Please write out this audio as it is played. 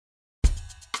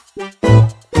Hello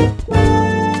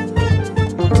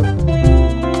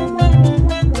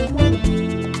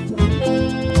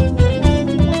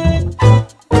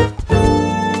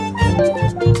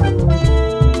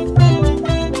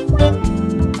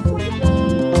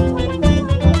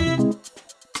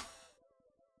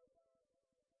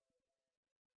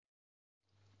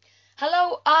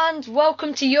and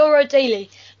welcome to Euro Daily.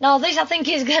 Now this I think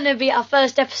is going to be our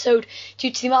first episode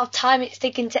due to the amount of time it's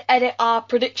taken to edit our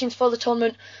predictions for the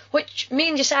tournament, which me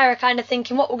and Josiah are kind of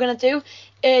thinking what we're going to do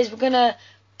is we're going to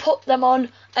put them on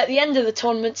at the end of the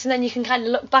tournaments and then you can kind of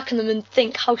look back on them and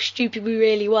think how stupid we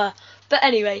really were. But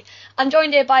anyway, I'm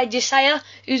joined here by Josiah,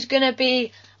 who's going to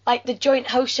be like the joint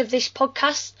host of this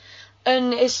podcast,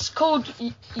 and it's called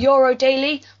Euro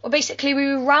Daily, where basically we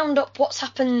round up what's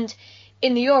happened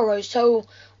in the Euros. So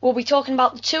we'll be talking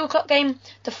about the 2 o'clock game,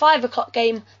 the 5 o'clock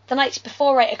game, the nights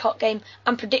before 8 o'clock game,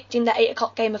 and predicting the 8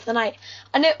 o'clock game of the night.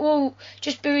 And it will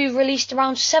just be released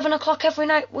around 7 o'clock every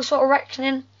night. We're sort of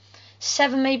reckoning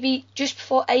 7, maybe just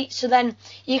before 8, so then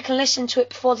you can listen to it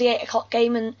before the 8 o'clock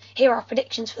game and hear our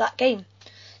predictions for that game.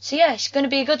 So yeah, it's going to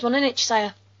be a good one, isn't it,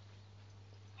 Josiah?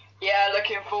 Yeah,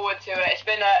 looking forward to it. It's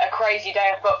been a crazy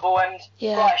day of football and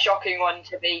quite a shocking one,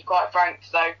 to be quite frank,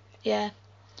 though. Yeah.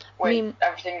 With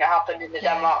everything that happened in the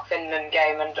Denmark-Finland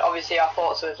game, and obviously our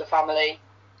thoughts with the family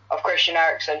of Christian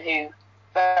Eriksen, who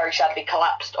very sadly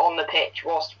collapsed on the pitch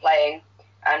whilst playing,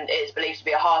 and it is believed to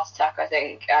be a heart attack, I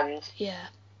think, and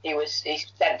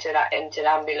he's sent into an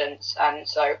ambulance, and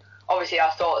so obviously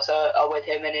our thoughts are with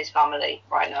him and his family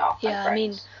right now. Yeah, I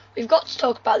mean, we've got to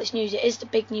talk about this news. It is the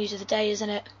big news of the day, isn't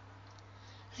it?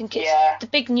 I think it's the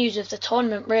big news of the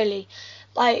tournament, really.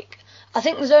 Like, I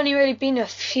think there's only really been a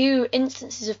few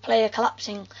instances of player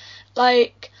collapsing.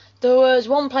 Like, there was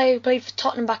one player who played for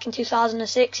Tottenham back in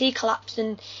 2006. He collapsed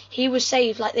and he was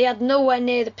saved. Like, they had nowhere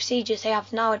near the procedures they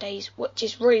have nowadays, which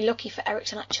is really lucky for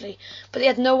Eriksen, actually. But they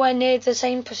had nowhere near the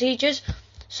same procedures.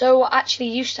 So what actually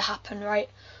used to happen, right,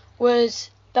 was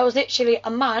there was literally a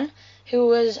man who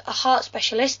was a heart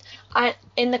specialist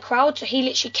in the crowd. So he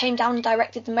literally came down and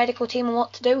directed the medical team on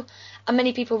what to do. And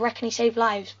many people reckon he saved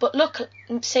lives,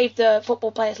 saved the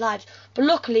football players' lives. But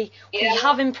luckily, we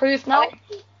have improved now.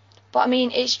 But I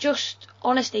mean, it's just,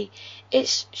 honestly,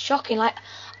 it's shocking. Like,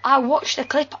 I watched the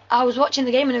clip, I was watching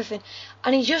the game and everything,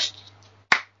 and he's just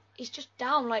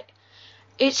down. Like,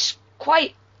 it's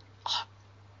quite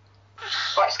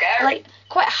scary. Like,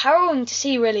 quite harrowing to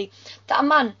see, really, that a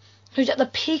man who's at the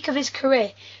peak of his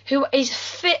career, who is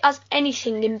fit as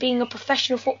anything in being a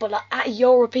professional footballer at a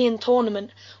European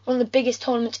tournament, one of the biggest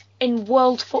tournaments in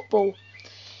world football.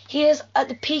 He is at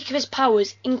the peak of his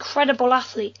powers, incredible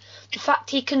athlete. The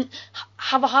fact he can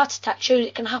have a heart attack shows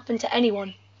it can happen to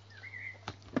anyone.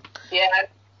 Yeah.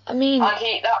 I mean, that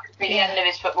could be the end of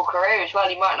his football career as well.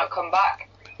 He might not come back.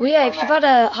 Well, yeah, if you've had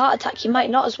a heart attack, you might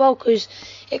not as well, because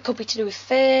it could be to do with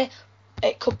fear.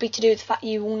 It could be to do with the fact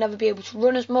you will never be able to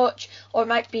run as much, or it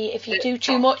might be if you do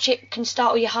too much, it can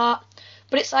startle your heart.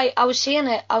 But it's like, I was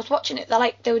watching it,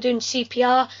 they were doing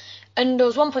CPR, and there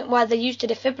was one point where they used a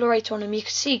defibrillator on him. You could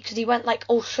see, because he went like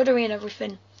all shuddery and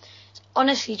everything. It's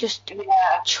honestly just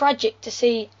tragic to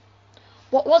see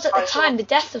what was at the time the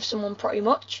death of someone, pretty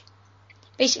much.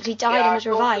 Basically died and was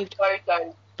revived.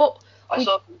 But we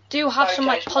do have some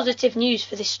like positive news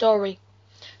for this story,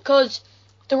 because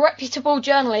the reputable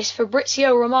journalist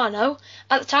Fabrizio Romano,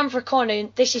 at the time of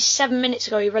recording, this is 7 minutes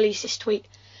ago, he released this tweet.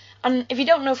 And if you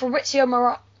don't know, Fabrizio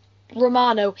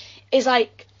Romano is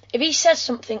like, if he says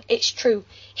something, it's true.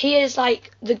 He is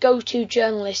like the go-to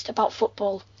journalist about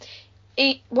football.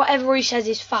 Whatever he says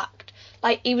is fact.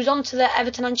 Like, he was onto the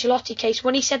Everton Ancelotti case.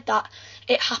 When he said that,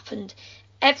 it happened.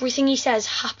 Everything he says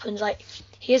happens. Like,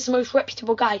 he is the most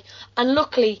reputable guy. And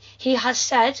luckily, he has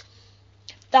said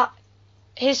that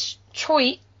his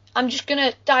tweet, I'm just going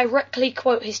to directly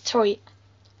quote his tweet.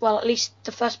 Well, at least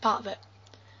the first part of it.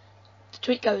 The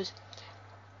tweet goes,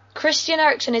 "Christian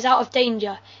Eriksen is out of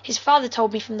danger. His father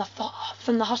told me from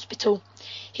the hospital.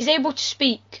 He's able to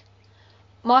speak.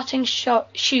 Martin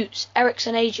Schutz,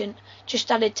 Eriksen agent,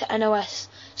 just added to NOS."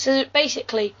 So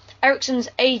basically, Eriksen's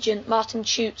agent, Martin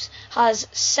Schutz, has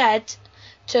said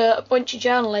to a bunch of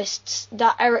journalists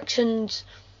that Eriksen's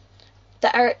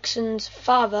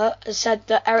father has said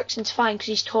that Eriksen's fine because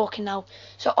he's talking now.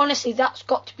 So honestly, that's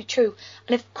got to be true.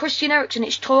 And if Christian Eriksen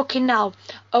is talking now,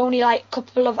 only like a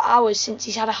couple of hours since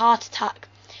he's had a heart attack,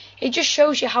 it just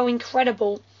shows you how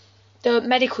incredible the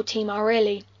medical team are,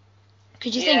 really.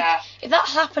 Because you think, if that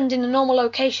happened in a normal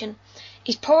location,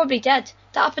 he's probably dead.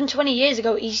 That happened 20 years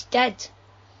ago, he's dead.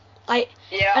 And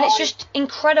it's just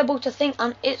incredible to think,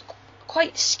 and it's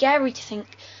quite scary to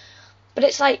think. But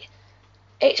it's like,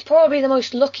 it's probably the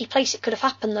most lucky place it could have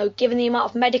happened, though, given the amount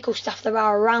of medical staff there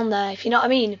are around there, if you know what I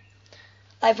mean.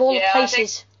 Like, of all the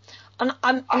places. And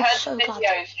I'm so glad. I heard the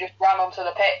physios just ran onto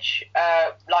the pitch,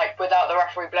 like, without the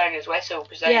referee blowing his whistle,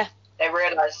 because they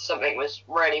realised something was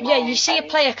really wrong. Yeah, you see a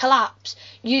player collapse,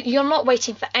 you're not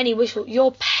waiting for any whistle,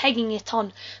 you're pegging it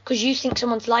on, because you think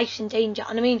someone's life's in danger.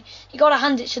 And I mean, you got to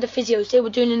hand it to the physios, they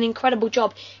were doing an incredible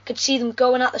job. You could see them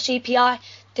going at the CPI,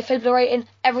 defibrillating,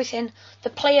 everything. The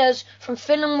players from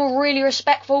Finland were really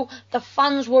respectful, the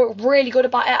fans were really good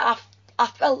about it. I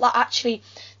felt that actually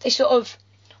they sort of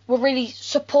were really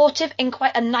supportive in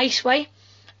quite a nice way.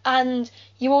 And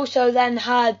you also then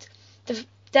had the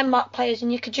Denmark players,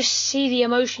 and you could just see the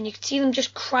emotion. You could see them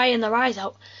just crying their eyes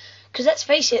out. Because let's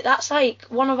face it, that's like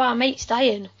one of our mates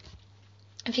dying.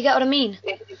 If you get what I mean.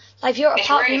 Like, if you're at a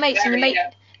party with your mates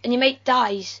and your mate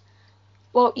dies,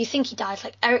 well, you think he died.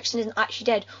 Like, Eriksen isn't actually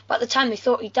dead, but at the time they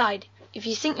thought he died. If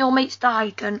you think your mate's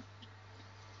died, then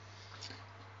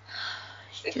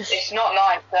it's not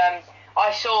nice.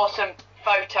 I saw some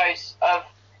photos of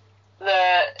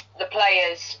the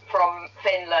players from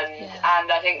Finland,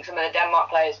 and I think some of the Denmark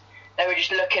players, they were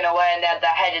just looking away and they had their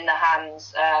head in their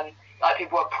hands, like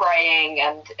people were praying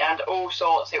and all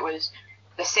sorts. It was,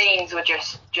 the scenes were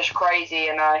just crazy,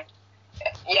 and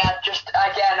just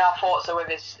again, our thoughts are with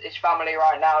his family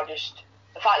right now. Just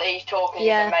the fact that he's talking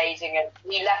is amazing, and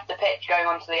he left the pitch going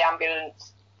onto the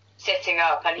ambulance sitting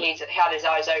up, and he had his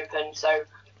eyes open, so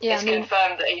it's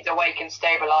confirmed that he's awake and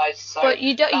stabilised. So but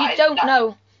you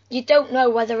don't know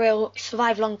whether he'll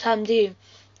survive long term, do you?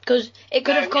 Because it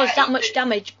could have caused that much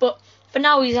damage, but for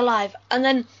now he's alive. And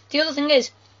then the other thing is,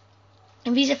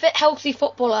 if he's a fit, healthy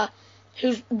footballer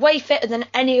who's way fitter than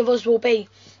any of us will be,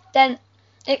 then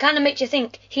it kind of makes you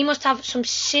think he must have some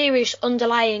serious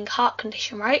underlying heart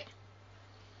condition, right?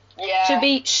 Yeah. To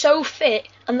be so fit,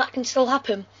 and that can still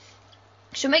happen.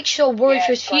 So it makes you worried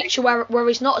for his future where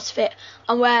he's not as fit,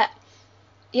 and where,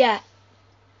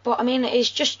 but I mean, it's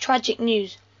just tragic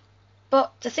news.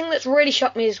 But the thing that's really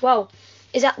shocked me as well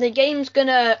is that the game's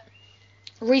gonna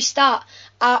restart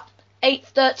at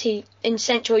 8:30 in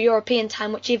Central European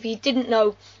time, which, if you didn't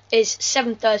know, is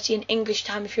 7:30 in English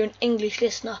time if you're an English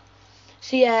listener.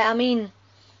 So yeah, I mean,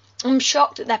 I'm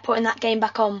shocked that they're putting that game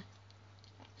back on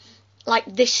like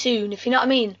this soon, if you know what I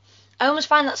mean. I almost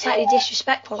find that slightly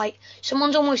disrespectful. Like,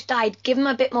 someone's almost died, give them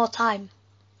a bit more time.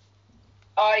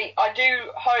 I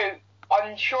do hope,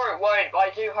 I'm sure it won't, but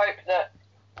I do hope that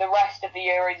the rest of the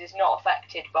Euros is not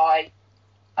affected by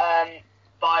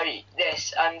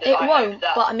this. And it won't,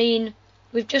 but I mean,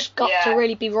 we've just got to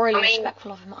really be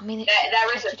respectful of him. I mean,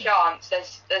 there is a chance.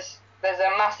 There's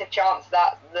a massive chance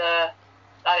that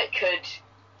it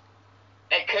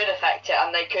could affect it,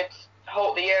 and they could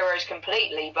halt the Euros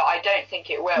completely, but I don't think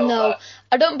it will. No,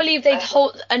 I don't believe they'd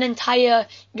halt an entire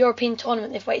European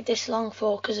tournament they've waited this long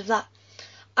for because of that.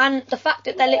 And the fact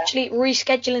that they're literally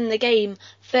rescheduling the game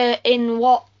for in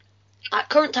what at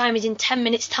current time is in 10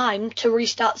 minutes time to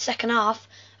restart the second half,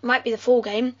 might be the full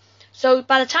game. So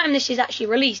by the time this is actually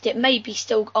released, it may be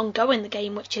still ongoing, the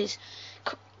game,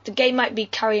 the game might be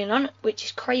carrying on, which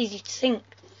is crazy to think.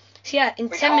 So yeah, in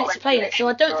 10 minutes of playing it, so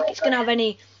I don't think it's going to have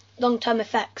any long-term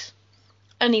effects.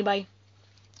 Anyway,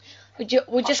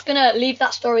 we're just going to leave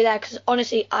that story there, because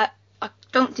honestly, I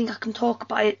don't think I can talk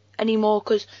about it anymore,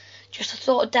 because just the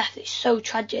thought of death is so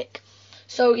tragic.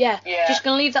 So yeah, just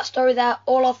going to leave that story there.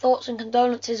 All our thoughts and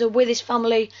condolences are with his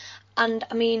family, and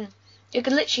I mean, you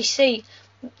can literally see,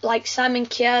 like, Simon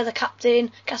Kjær, the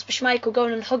captain, Kasper Schmeichel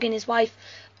going and hugging his wife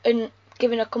and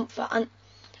giving her comfort, and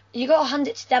you got to hand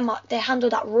it to Denmark. They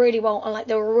handled that really well, and like,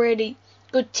 they were really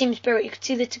good team spirit. You could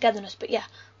see the togetherness. But yeah,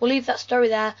 we'll leave that story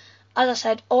there. As I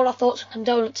said, all our thoughts and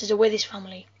condolences are with his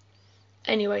family.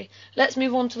 Anyway, let's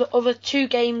move on to the other two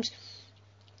games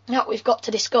that we've got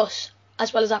to discuss,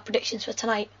 as well as our predictions for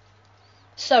tonight.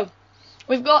 So,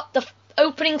 we've got the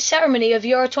opening ceremony of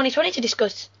Euro 2020 to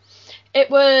discuss. It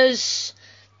was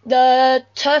the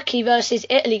Turkey versus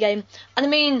Italy game. And I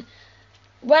mean,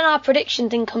 when our prediction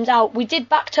thing comes out, we did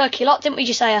back Turkey a lot, didn't we,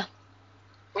 Josiah?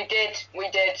 We did.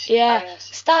 Yeah,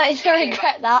 starting to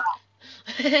regret that.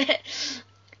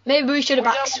 Maybe we should have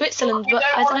backed Switzerland, but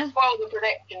I don't know. We don't want to spoil the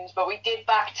predictions, but we did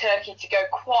back Turkey to go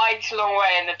quite a long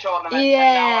way in the tournament.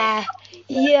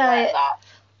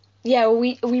 Yeah,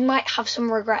 we might have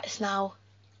some regrets now.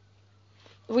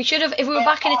 We should have, if we were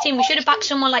backing a team, we should have backed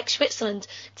someone like Switzerland,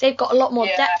 because they've got a lot more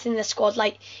depth in their squad.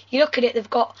 Like, you look at it, they've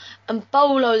got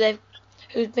Mbolo,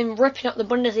 who's been ripping up the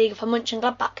Bundesliga for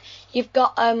Mönchengladbach.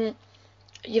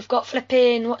 You've got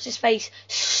flipping, what's his face,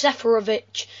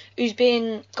 Seferovic, who's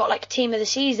got like team of the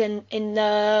season in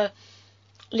the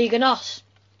Liga NOS.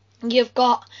 You've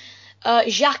got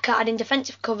Xhaka adding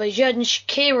defensive cover, Xherdan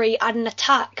Shaqiri adding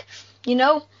attack. You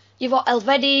know, you've got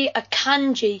Elvedi,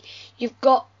 Akanji, you've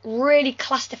got really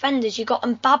class defenders. You've got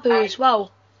Mbabu as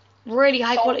well, really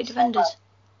high quality defenders.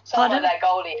 Some of their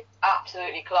goalie is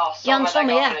absolutely class. Yeah,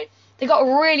 they got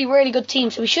a really, really good team.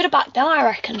 So we should have backed them, I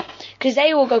reckon, because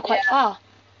they will go quite far.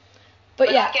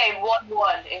 But yeah, that game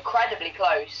 1-1, incredibly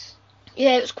close.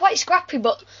 Yeah, it was quite scrappy.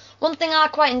 But one thing I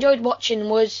quite enjoyed watching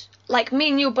was, like, me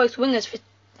and you are both wingers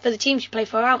for the teams you play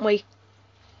for, aren't we?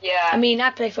 Yeah. I mean,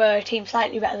 I play for a team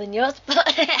slightly better than yours,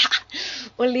 but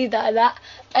we'll leave that at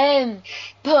that.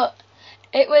 But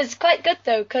it was quite good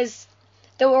though, because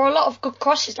there were a lot of good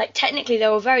crosses. Like, technically, they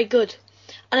were very good.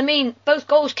 And I mean, both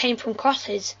goals came from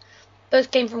crosses.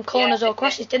 Both came from corners or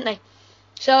crosses, didn't they?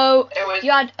 So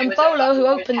you had Mbolo, who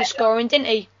opened the scoring, didn't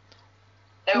he?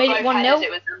 Made it 1-0. It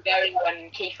was Mbolo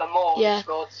and Kiefer Moore who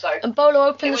scored. So Mbolo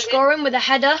opened the scoring with a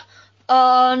header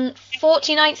on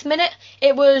 49th minute.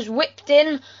 It was whipped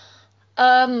in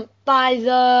by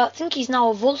I think he's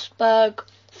now a Wolfsburg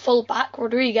fullback,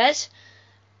 Rodriguez.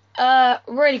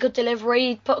 Really good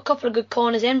delivery. Put a couple of good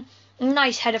corners in.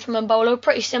 Nice header from Mbolo.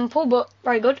 Pretty simple, but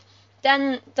very good.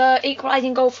 Then the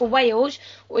equalising goal for Wales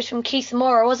was from Keith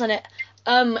Moore, wasn't it?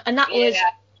 And that was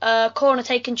a corner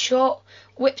taken short,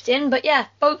 whipped in. But yeah,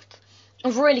 both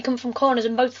have really come from corners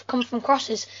and both have come from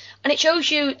crosses. And it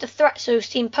shows you the threats those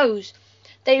teams pose.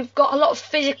 They've got a lot of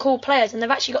physical players and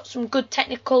they've actually got some good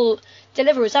technical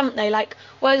deliverers, haven't they? Like,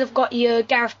 where they've got your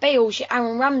Gareth Bales, your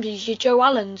Aaron Ramseys, your Joe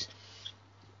Allens.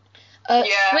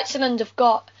 Switzerland have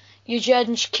got your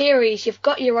Xherdan Shaqiris, you've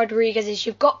got your Rodriguez's,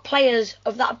 you've got players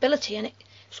of that ability, and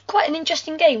it's quite an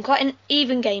interesting game, quite an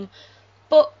even game.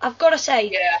 But I've got to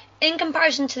say, in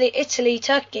comparison to the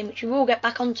Italy-Turkey game, which we will get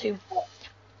back onto,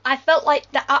 I felt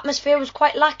like the atmosphere was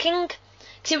quite lacking,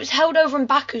 because it was held over in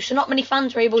Baku, so not many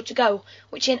fans were able to go,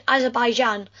 which in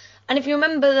Azerbaijan. And if you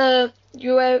remember the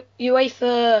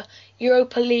UEFA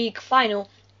Europa League final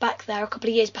back there a couple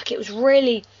of years back, it was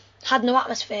really had no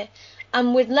atmosphere.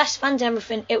 And with less fans and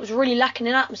everything, it was really lacking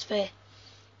in atmosphere.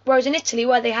 Whereas in Italy,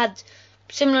 where they had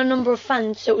similar number of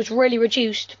fans, so it was really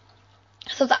reduced,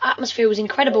 I thought the atmosphere was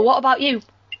incredible. What about you?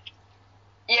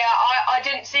 Yeah, I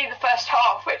didn't see the first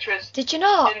half, which was... Did you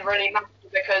not? Didn't really matter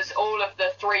because all of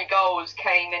the 3 goals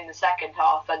came in the second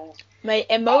half. And mate,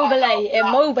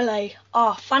 Immobile.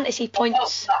 Oh, fantasy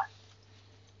points.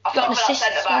 I felt for that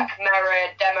centre-back,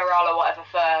 Demiral or whatever,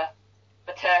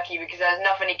 for Turkey, because there's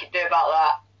nothing he could do about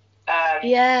that. And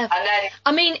then,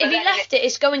 I mean, if he left it,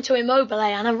 it's going to Immobile,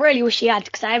 and I really wish he had,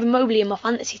 because I have Immobile in my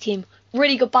fantasy team.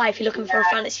 Really good buy if you're looking for a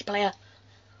fantasy player.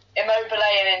 Immobile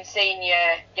and Insigne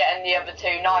getting the other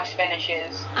 2 nice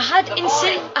finishes. I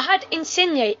had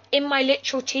Insigne in my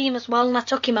literal team as well, and I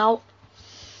took him out.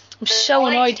 I'm so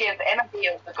annoyed. Give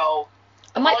Immobile the goal.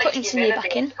 I might put Insigne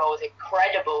back in. The goal is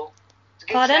incredible. It's a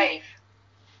good Pardon? save.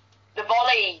 The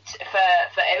volley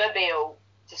for Immobile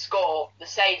to score, the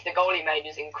save the goalie made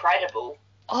was incredible.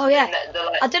 Oh yeah,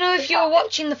 I don't know if you were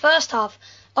watching the first half.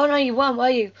 Oh no, you weren't, were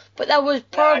you? But that was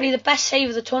probably the best save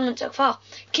of the tournament so far.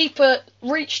 Keeper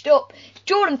reached up.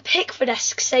 Jordan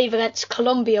Pickford-esque save against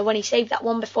Colombia when he saved that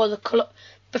one before the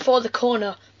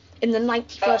corner in the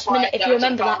 91st minute, if you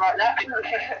remember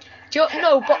that.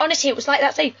 No, but honestly, it was like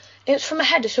that save. It was from a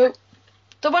header, so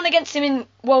the one against him in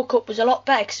World Cup was a lot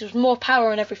better because there was more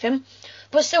power and everything.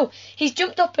 But still, he's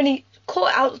jumped up and he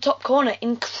caught it out the top corner.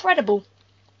 Incredible.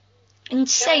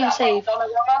 Insane save.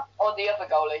 Donnarumma or the other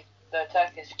goalie? The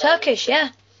Turkish goalie? Turkish, yeah.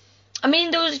 I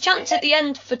mean, there was a chance at the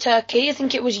end for Turkey. I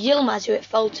think it was Yilmaz who it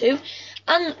fell to.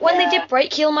 And when they did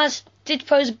break, Yilmaz did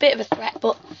pose a bit of a threat,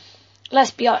 but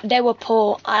let's be honest, they were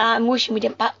poor. I'm wishing we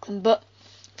didn't back them. But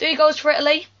 3 goals for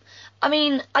Italy. I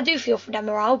mean, I do feel for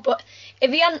Demiral, but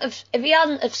if he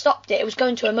hadn't have stopped it, it was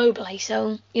going to Immobile.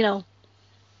 So, you know,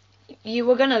 you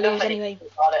were going to lose anyway.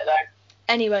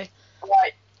 Anyway.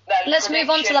 Right. Let's move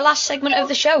on to the last segment of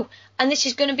the show, and this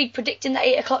is going to be predicting the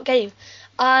 8 o'clock game.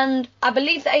 And I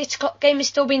believe the 8 o'clock game is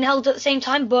still being held at the same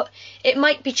time, but it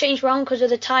might be changed around because of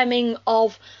the timing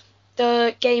of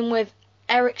the game with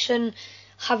Eriksen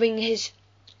having his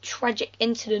tragic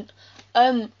incident.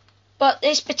 But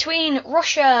it's between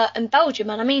Russia and Belgium,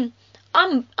 and I mean,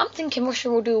 I'm thinking Russia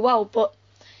will do well, but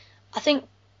I think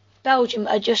Belgium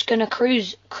are just going to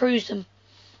cruise them.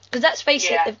 Because let's face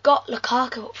it, they've got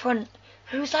Lukaku up front,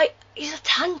 who's like, he's a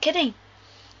tank, isn't he?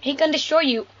 He can destroy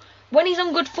you. When he's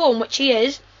on good form, which he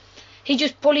is, he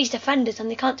just bullies defenders and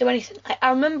they can't do anything. I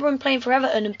remember him playing for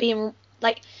Everton and being,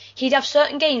 like, he'd have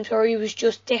certain games where he was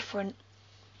just different.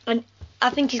 And I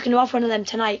think he's going to have one of them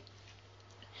tonight.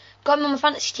 Got him on my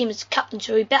fantasy team as captain,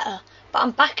 so he better. But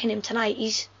I'm backing him tonight.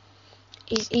 He's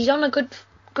on a good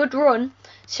good run.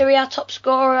 Serie A top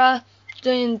scorer,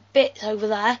 doing bits over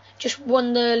there. Just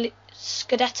won the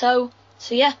Scudetto.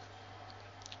 So yeah,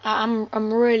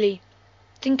 I'm really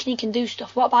thinking he can do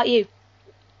stuff. What about you?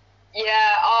 Yeah,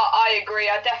 I agree.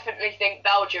 I definitely think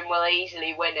Belgium will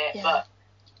easily win it, but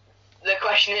the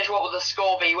question is, what will the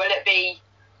score be? Will it be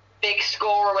big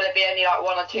score, or will it be only like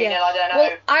 1 or 2 nil? I don't know.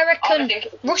 Well, I reckon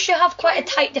Russia have quite a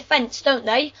tight defence, don't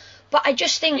they? But I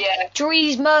just think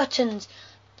Dries Mertens,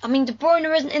 I mean, De Bruyne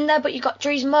isn't in there, but you've got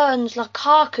Dries Mertens,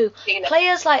 Lukaku,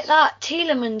 players like that,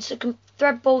 Tielemans that can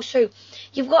thread balls through.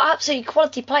 You've got absolutely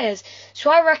quality players.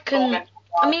 So I reckon,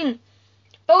 I mean,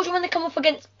 Belgium, when they come up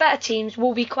against better teams,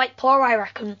 will be quite poor, I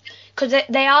reckon, because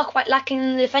they are quite lacking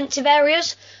in the defensive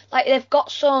areas. Like, they've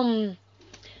got some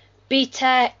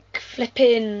B-Tech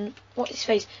flipping, what's his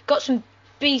face? Got some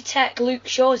B-Tech Luke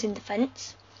Shaw's in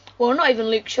defence. Well, not even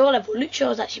Luke Shaw level. Luke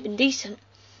Shaw's actually been decent.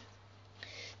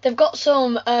 They've got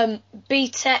some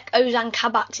B-Tech Ozan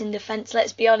Kabaks in defence,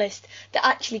 let's be honest. They're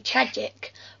actually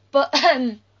tragic. But,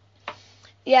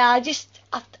 yeah, I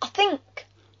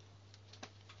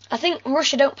think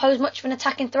Russia don't pose much of an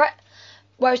attacking threat,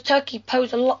 whereas Belgium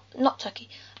pose a lot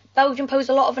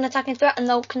of an attacking threat, and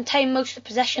they'll contain most of the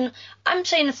possession. I'm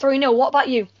saying a 3-0. What about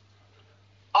you?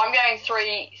 I'm going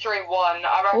 3-1.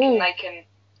 I reckon they can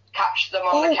catch them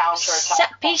on the counter attack. Set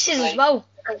pieces as well.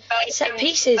 Set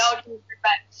pieces.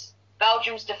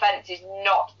 Belgium's defence is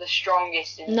not the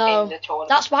strongest in the tournament.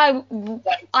 That's why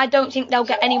I don't think they'll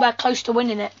get anywhere close to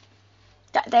winning it.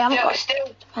 They haven't I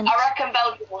reckon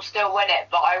Belgium will still win it,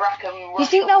 but I reckon Russia. You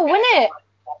think they'll win it?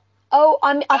 Oh,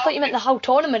 I thought you meant the whole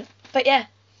tournament. But yeah.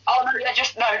 Oh no,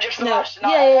 just the match.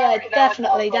 Yeah,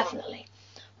 definitely.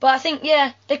 But I think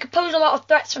they could pose a lot of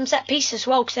threats from set pieces as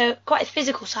well, because they're quite a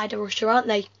physical side of Russia, aren't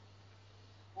they?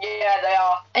 Yeah, they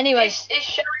are. Anyway, is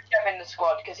Cheryshev in the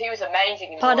squad? Because he was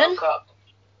amazing in the World Cup.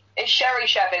 Is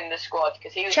Cheryshev in the squad?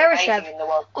 Because he was amazing in the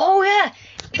World Cup. Oh yeah,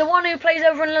 the one who plays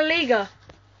over in La Liga.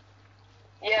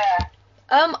 Yeah.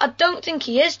 I don't think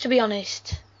he is, to be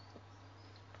honest.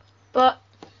 But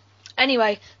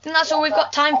anyway, I think that's all we've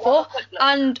got time for.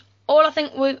 And all I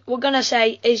think we're going to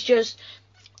say is just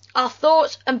our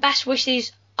thoughts and best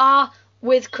wishes are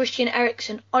with Christian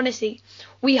Eriksen. Honestly,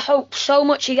 we hope so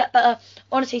much he get better.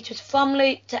 Honestly, to his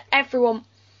family, to everyone.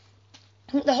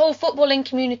 The whole footballing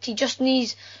community just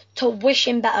needs to wish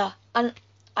him better. And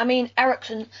I mean,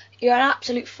 Eriksen, you're an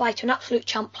absolute fighter, an absolute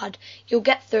champ, lad. You'll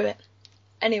get through it.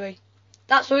 Anyway,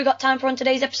 that's all we got time for on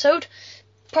today's episode.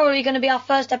 Probably going to be our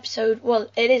first episode. Well,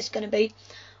 it is going to be.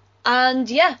 And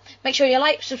yeah, make sure you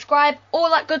like, subscribe, all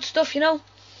that good stuff, you know.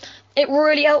 It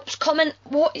really helps. Comment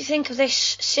what you think of this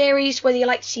series, whether you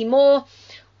like to see more,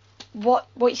 what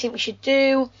you think we should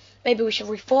do. Maybe we should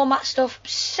reformat stuff.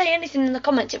 Say anything in the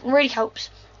comments. It really helps.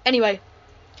 Anyway,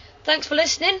 thanks for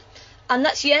listening. And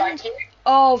that's the end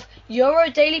of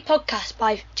Euro Daily Podcast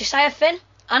by Josiah Finn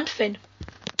and Finn.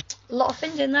 A lot of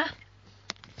Finns in there.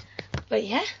 But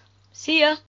yeah, see ya.